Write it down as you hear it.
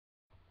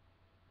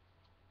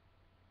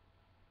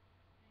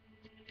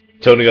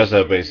Tony got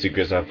up by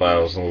CTchrisify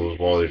files and was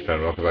Wally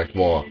fan. Welcome back to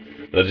more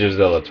Legend of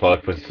Zelda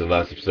Twilight Princess. In the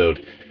last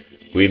episode,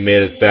 we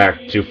made it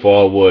back to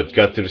Far Woods,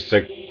 got into the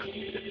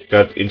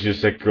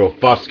second girl,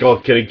 fought Skull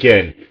Kid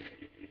again,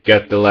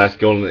 got the last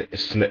golden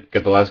insect,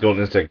 got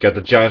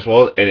the giant's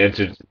wallet, and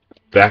entered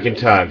back in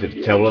time to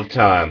the Temple of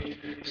Time.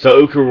 So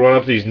Uku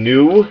run up these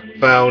new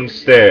found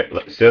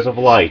stairs of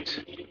light.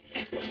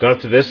 Got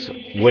up to this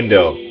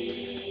window,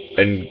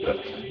 and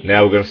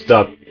now we're gonna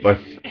stop by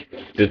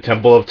the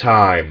Temple of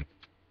Time.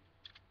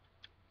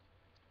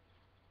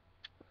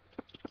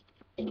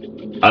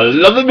 I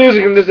love the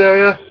music in this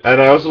area,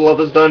 and I also love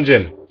this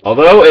dungeon.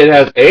 Although it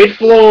has 8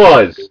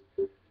 floors.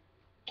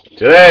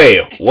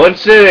 Today, one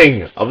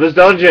sitting of this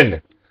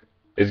dungeon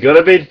is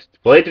gonna be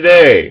played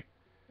today.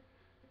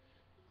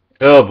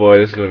 Oh boy,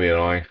 this is gonna be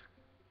annoying.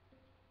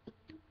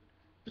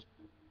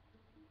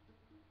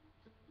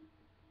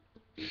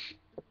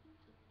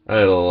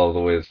 I love the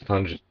way this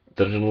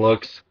dungeon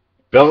looks.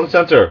 Bell and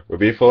center, we'll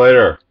be for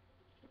later.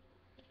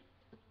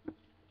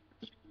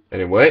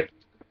 Anyway.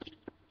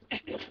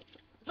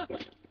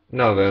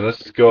 Now then,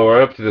 let's go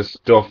right up to this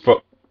door.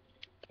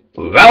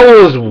 That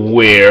was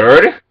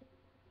weird!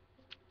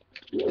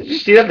 Did you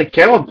see that? The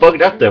camera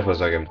bugged out there for a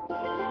second.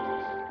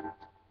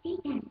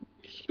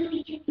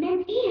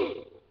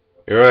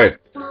 You're right.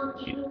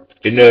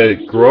 In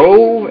the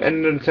grove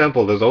and in the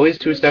temple, there's always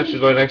 2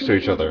 statues right next to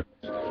each other.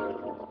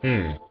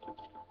 There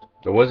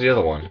was the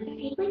other one.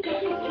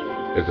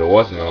 If there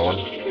was another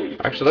one.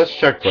 Actually, let's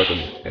check for them.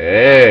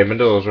 Hey,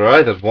 Mendel was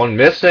right, there's one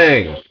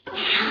missing!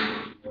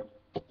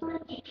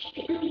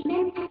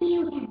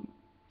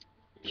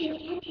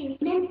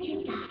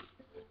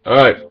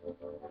 Alright.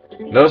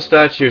 No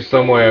statue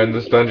somewhere in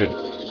this dungeon.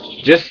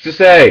 Just to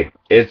say,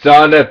 it's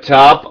on the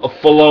top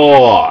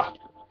floor.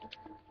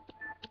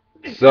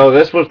 So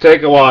this will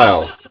take a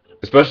while.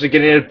 Especially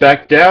getting it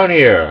back down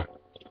here.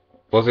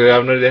 Plus we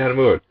have no idea how to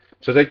move it.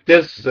 So take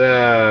this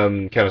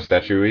kind of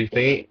statue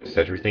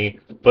thingy,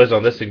 place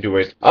on this thing to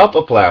raise up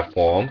a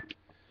platform.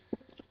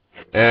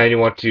 And you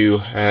want to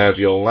have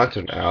your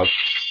lantern out.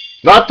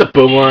 Not the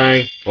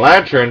boomerang!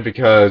 Lantern,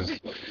 because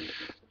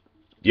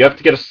you have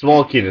to get a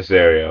small key in this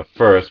area.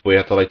 First, we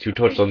have to light 2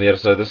 torches on the other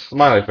side of this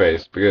smiley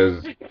face,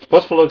 because it's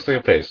supposed to look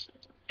like a face.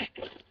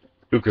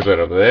 Uku's right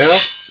over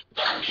there.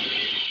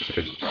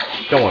 Which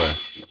I don't want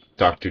to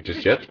talk to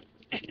just yet.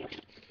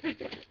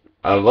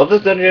 I love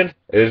this dungeon.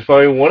 It is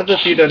probably one of the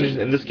few dungeons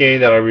in this game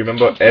that I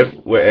remember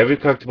where every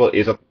collectible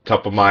is on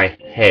top of my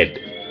head.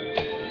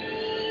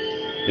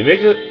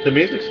 The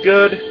music's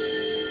good.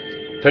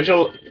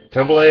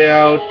 Temple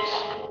layout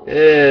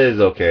is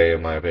okay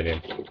in my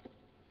opinion.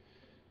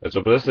 Let's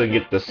open this and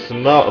get the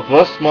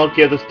first small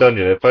key of this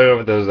dungeon. If I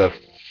remember,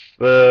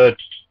 there's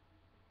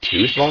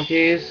 2 small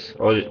keys,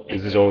 or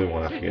is this only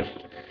one? I forget.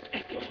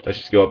 Let's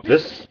just go up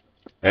this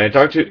and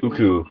talk to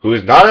Uku, who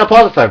is not in a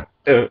pause this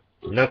time.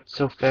 Not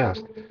so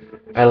fast.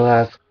 At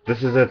last,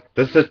 this is it.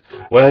 This is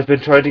what I've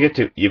been trying to get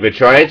to. You've been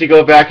trying to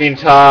go back in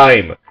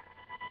time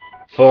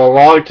for a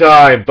long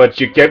time, but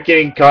you kept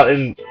getting caught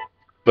in.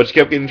 But you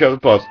kept getting trapped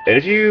with pause. And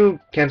if you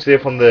can't see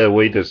it from the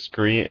way the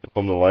screen,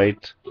 from the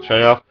light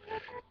shining off,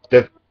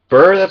 the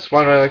bird that's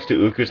flying right next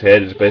to Uku's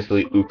head is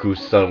basically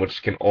Uku's son, which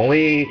you can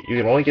only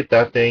get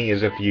that thing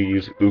is if you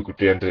use Uku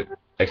to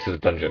exit the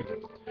dungeon.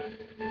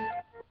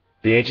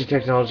 The ancient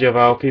technology of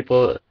our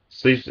people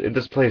sleeps in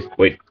this place.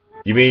 Wait,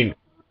 you mean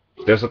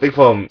there's something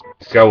from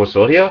Skyward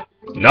Sword here?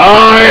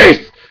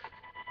 Nice!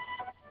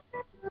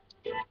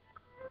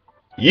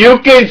 You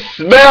can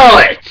smell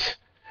it!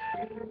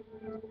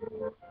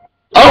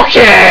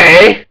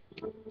 Okay!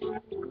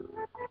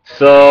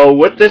 So,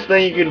 with this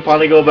thing you can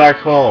finally go back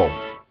home.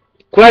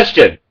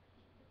 Question!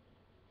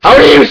 How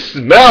do you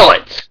smell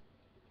it?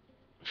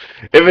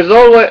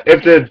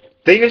 If the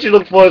thing that you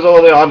look for is all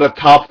the way on the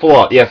top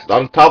floor, yes,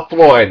 on the top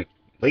floor, and at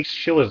least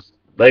she was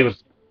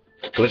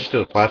glitched to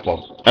the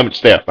platform. I mean,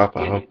 stair, not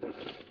platform.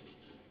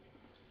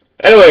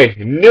 Anyway,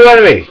 new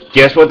enemy.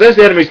 Guess what this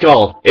enemy's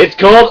called? It's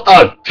called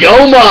a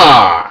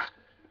Goma.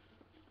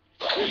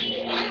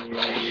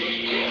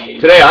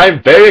 Today,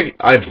 I'm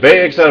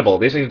very excitable.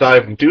 These things die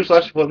from 2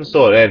 slashes from the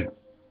sword, and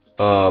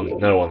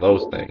another one of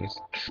those things.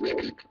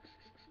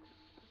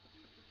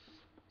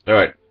 All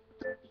right,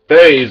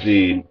 very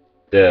easy.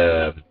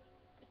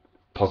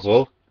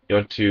 Puzzle. You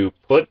want to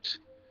put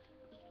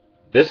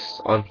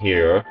this on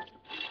here.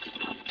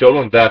 Go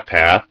on that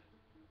path.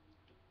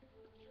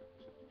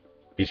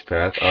 Each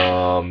path.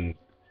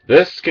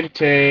 This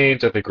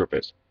contains, I think,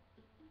 rupees.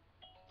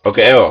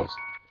 Okay, arrows.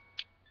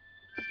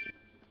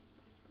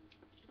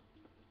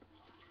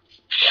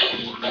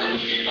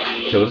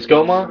 Kill this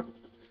Goma.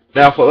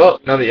 Now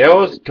the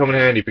arrows come in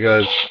handy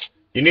because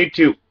you need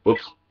to.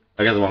 Whoops,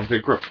 I got the wrong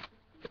thing.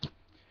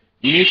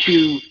 You need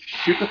to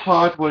shoot the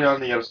part way on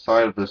the other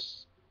side of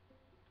this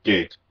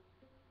gate.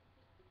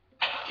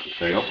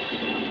 There you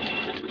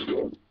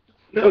go.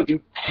 No,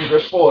 you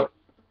press forward.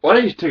 Why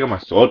don't you take out my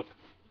sword?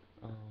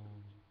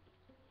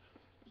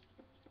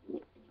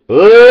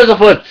 There's a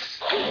foot!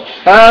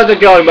 How's it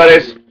going,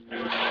 buddies?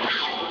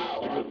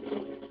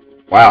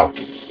 Wow,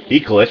 he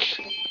glitched.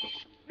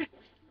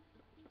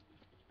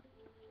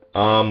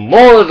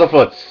 More of the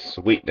foot.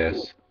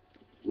 Sweetness.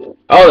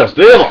 Oh, there's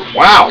 3 of them.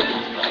 Wow.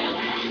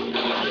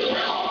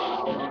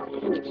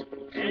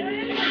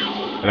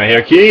 And I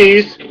hear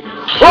keys.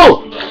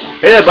 Oh!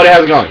 Hey there, buddy.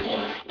 How's it going?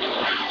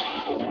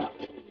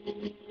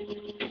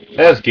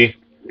 There's a key.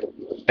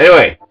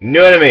 Anyway,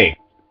 new enemy.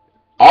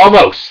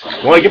 Almost.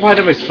 When I get behind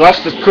him, I slash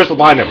this crystal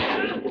behind him.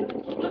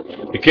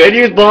 You can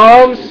use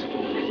bombs.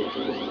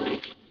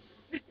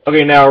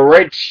 Okay, now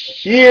right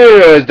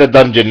here is the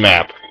dungeon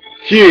map.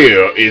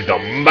 Here is the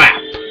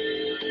map.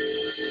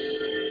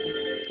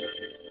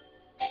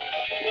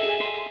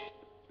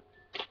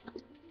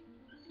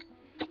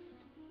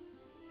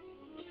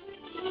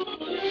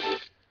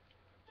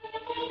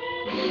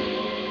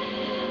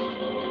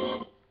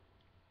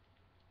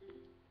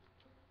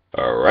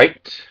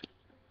 Alright.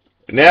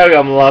 Now we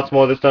got lots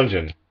more of this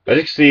dungeon. As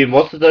you can see,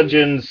 most of the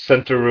dungeon's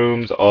center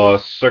rooms are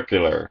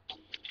circular.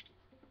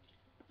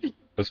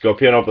 Let's go up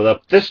here and open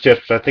up this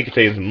chest, which I think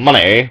contains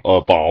money,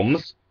 or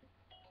bombs.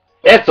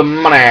 It's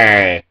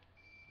money!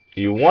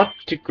 You want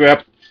to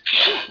grab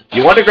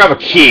a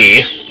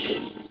key.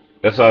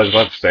 That's what I was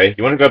about to say.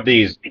 You want to grab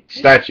these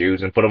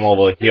statues and put them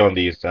over here on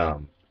these,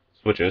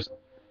 switches.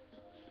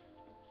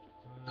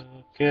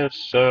 Okay, let's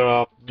start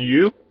off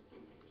you.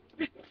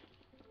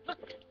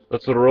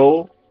 Let's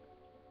roll.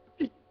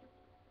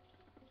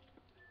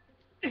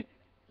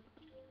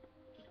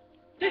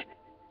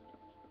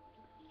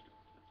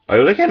 I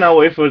really cannot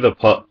wait for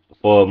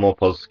more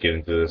puzzles to get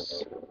into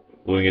this.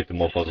 When we get to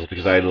more puzzles,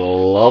 because I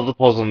love the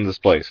puzzles in this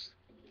place.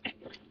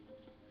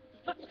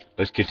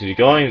 Let's continue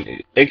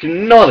going.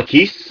 Ignore the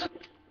keys.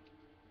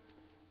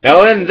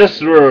 Now in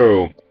this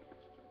room.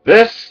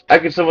 This, I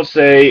can somewhat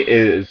say,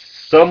 is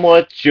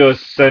somewhat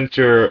just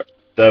center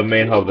the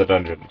main hub of the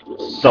dungeon.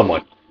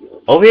 Somewhat.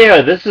 Oh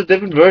yeah, this is a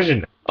different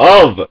version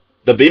of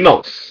the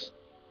BMOS.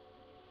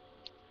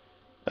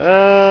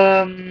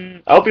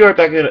 I'll be right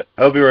back.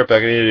 I'll be right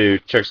back. I need to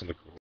check something.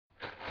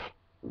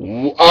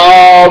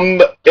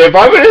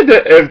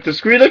 If the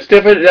screen looks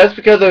different, that's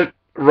because a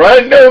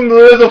random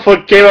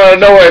Lizzlefoot came out of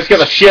nowhere and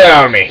scared the shit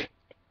out of me.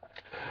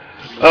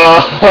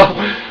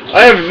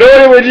 I have no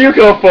idea where you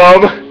come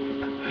from,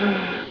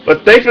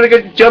 but thanks for the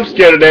good jump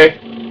scare today.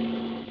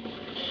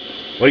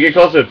 When you get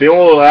closer,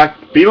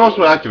 BMOS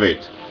will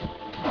activate.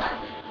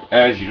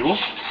 As usual,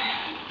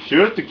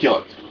 shoot it to kill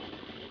it.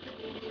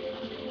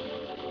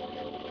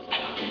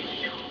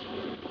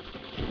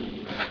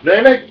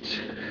 Name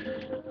it!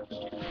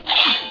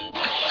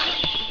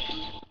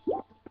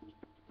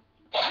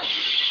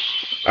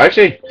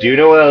 Actually, do you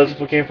know where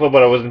Elizabeth came from?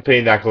 But I wasn't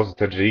paying that close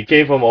attention. He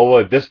came from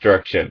over this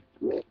direction.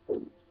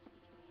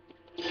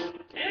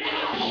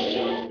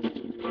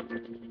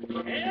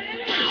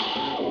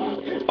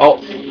 Oh,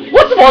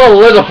 what's with all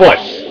the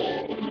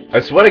Lizardfoots? I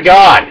swear to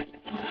God,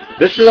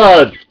 this is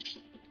a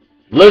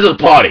lizard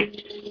party.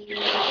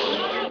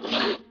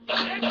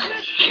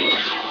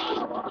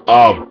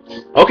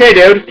 Okay,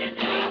 dude.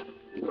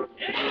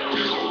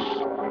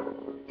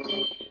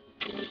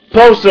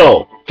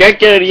 Postal! Can't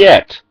get it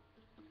yet.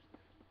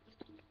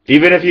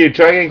 Even if you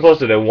try getting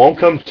closer, it won't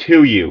come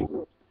to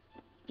you.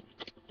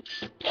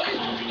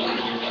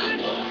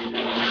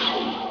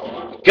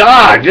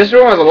 God, this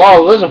room has a lot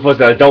of lizardfoots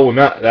that I don't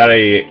remember. That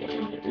I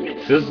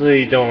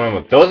seriously don't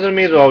remember. Those are the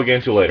enemies I'll get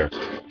into later.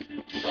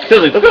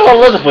 Seriously, look at all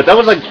the lizardfoots. That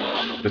was like,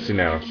 let's see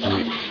now.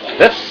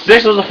 That's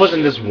 6 lizardfoots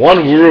in this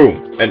one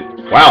room,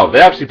 and wow, they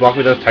actually blocked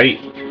me with those tiny.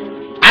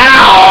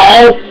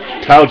 Ow!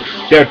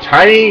 They're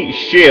tiny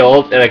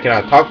shields, and I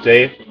cannot talk to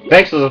you.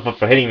 Thanks, Lizardfoot,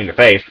 for hitting me in the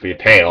face with your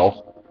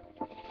tail.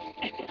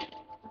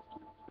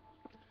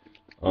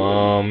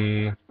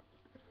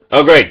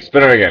 Oh great,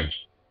 spinner again.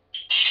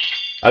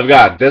 I've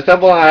got this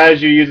temple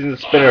has you using the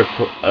spinner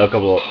a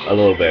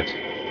little bit.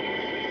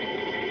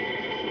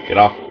 Get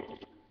off.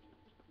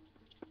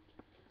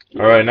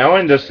 Alright, now we're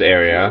in this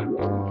area.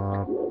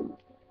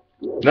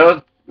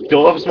 Now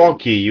go off a small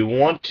key. You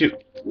want to.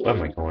 Where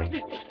am I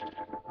going?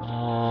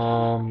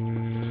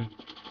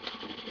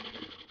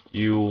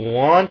 You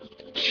want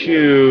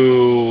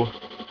to.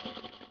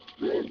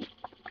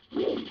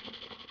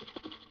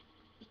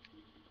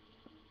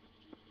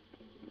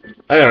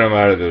 I don't know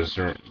out of this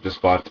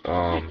spot.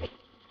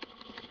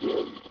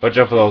 Watch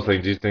out for those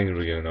things. These things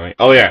will get annoying.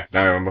 Oh yeah,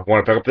 now I remember. I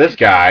want to pick up this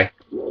guy.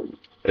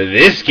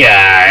 This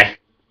guy.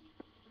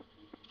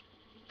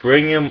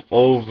 Bring him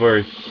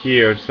over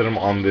here. Set him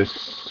on this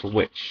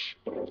switch.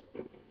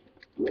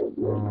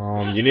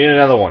 You need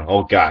another one.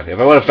 Oh god, if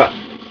I would have fell.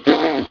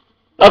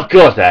 Of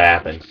course that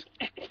happens.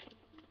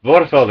 If I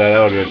would have fell there,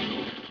 that would have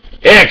been.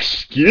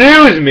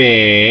 Excuse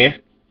me.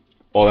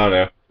 Oh no,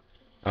 no.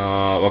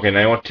 Okay,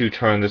 now I want to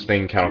turn this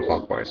thing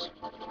counterclockwise.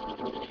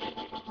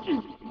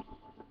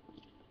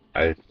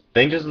 I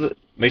think this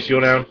makes you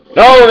go down.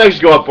 No, it makes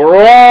you go up.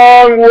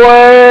 Wrong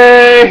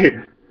way!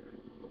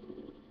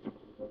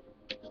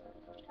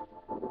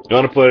 You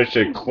want to put it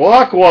shit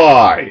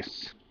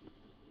clockwise.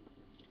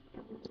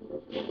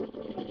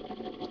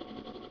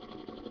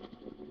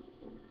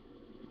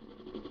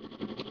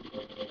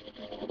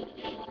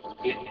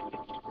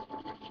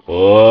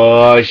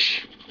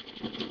 Push.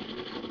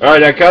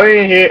 Alright, now coming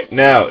in here.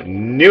 Now,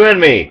 new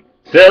enemy.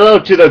 Say hello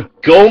to the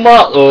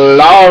Goma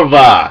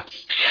Larva.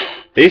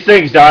 These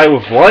things die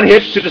with one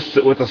hit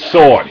with a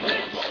sword.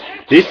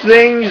 These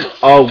things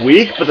are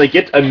weak, but they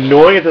get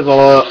annoying if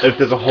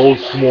there's a whole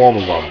swarm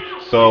of them.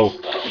 So,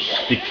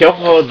 be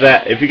careful of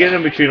that. If you get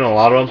in between a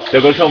lot of them,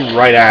 they're going to come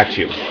right at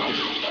you.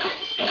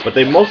 But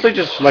they mostly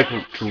just like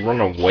to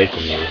run away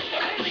from you.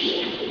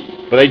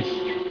 But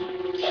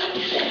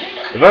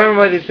if I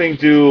remember, these things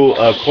do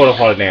a quarter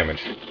heart of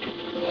damage.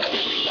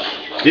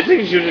 These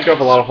things usually drop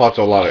a lot of hearts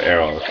or a lot of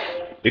arrows.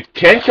 You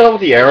can kill them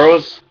with the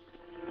arrows,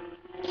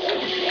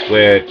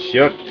 which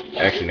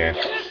actually, nah.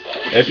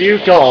 If you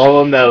kill all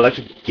of them, that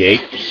electric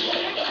gate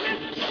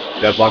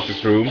that blocks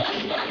this room,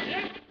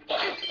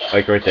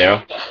 like right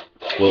there,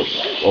 will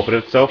open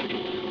itself.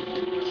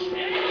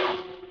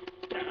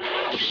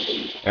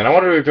 And I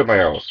want to re-equip my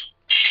arrows.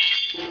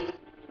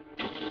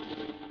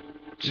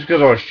 Just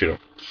because I want to shoot them.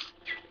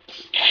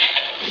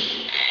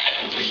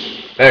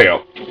 There you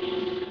go.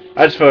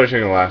 I just finished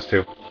the last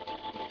two.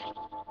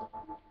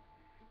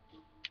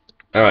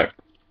 Alright.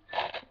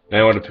 Now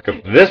I want to pick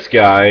up this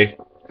guy.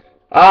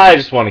 I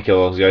just want to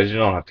kill those guys. You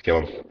don't have to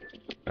kill them.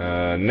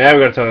 Now we're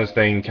going to turn this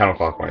thing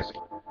counterclockwise.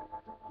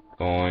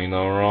 Going the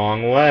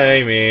wrong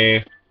way,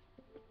 me.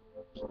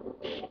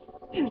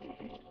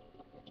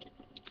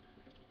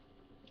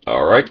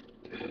 Alright.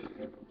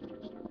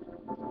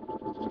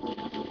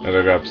 I'm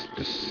gonna grab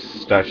the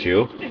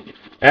statue.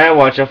 And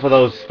watch out for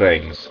those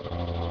things.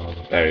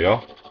 There you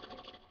go.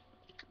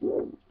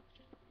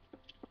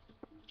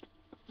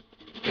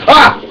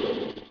 Ah!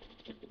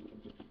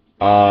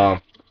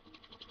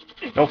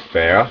 No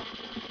fair.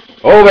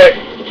 Oh, wait.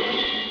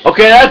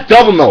 Okay, that's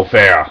double no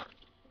fair.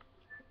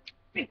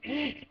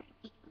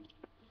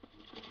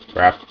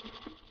 Crap.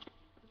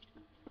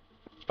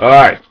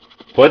 Alright.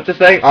 Put the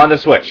thing on the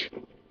switch.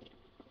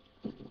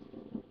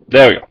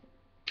 There we go.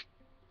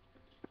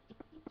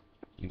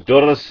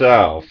 Go to the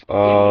south.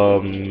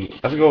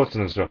 I forgot what's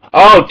in this room.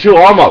 Oh, two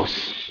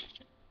almost.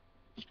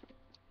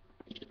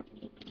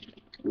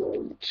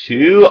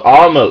 Two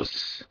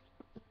almost.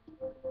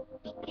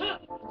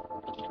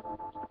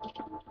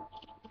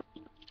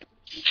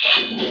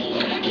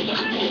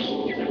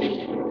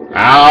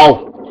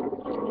 Ow!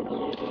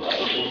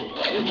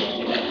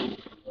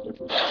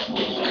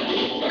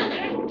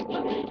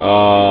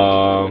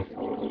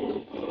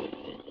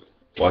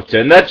 What's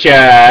in the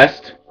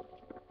chest?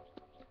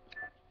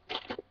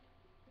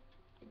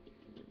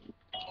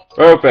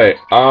 Perfect.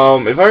 If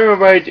I remember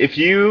right,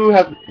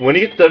 when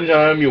you get the dungeon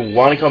item, you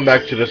want to come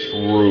back to this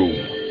room.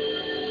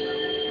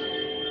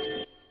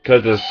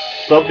 Because there's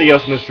something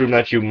else in this room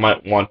that you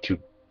might want to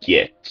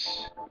get.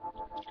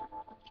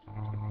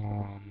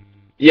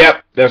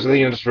 Yep, there's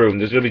something in this room.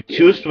 There's going to be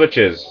two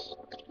switches.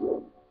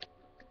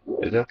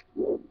 Is there?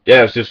 Yeah,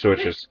 there's two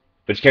switches.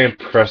 But you can't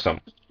press them.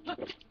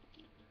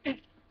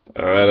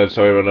 Alright, let's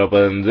hurry and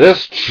open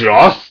this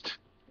chest.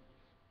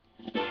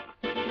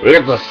 We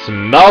got the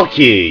smell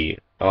key.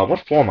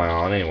 What floor am I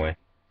on anyway?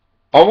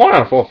 Oh, 1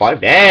 out of 4 or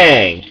 5.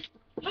 Dang!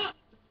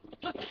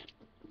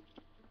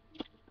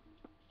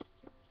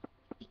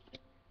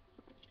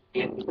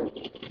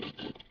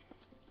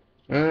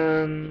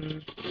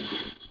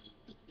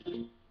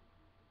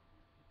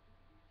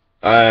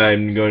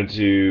 I'm going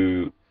to.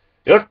 You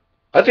know what?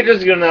 I think this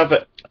is good enough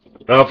to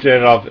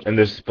end off in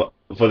this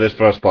for this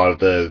first part of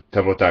the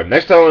Temple of Time.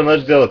 Next time on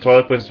Legend of Zelda: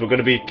 Twilight Princess, we're going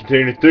to be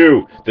continuing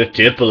through the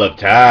Temple of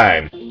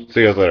Time.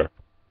 See you guys later.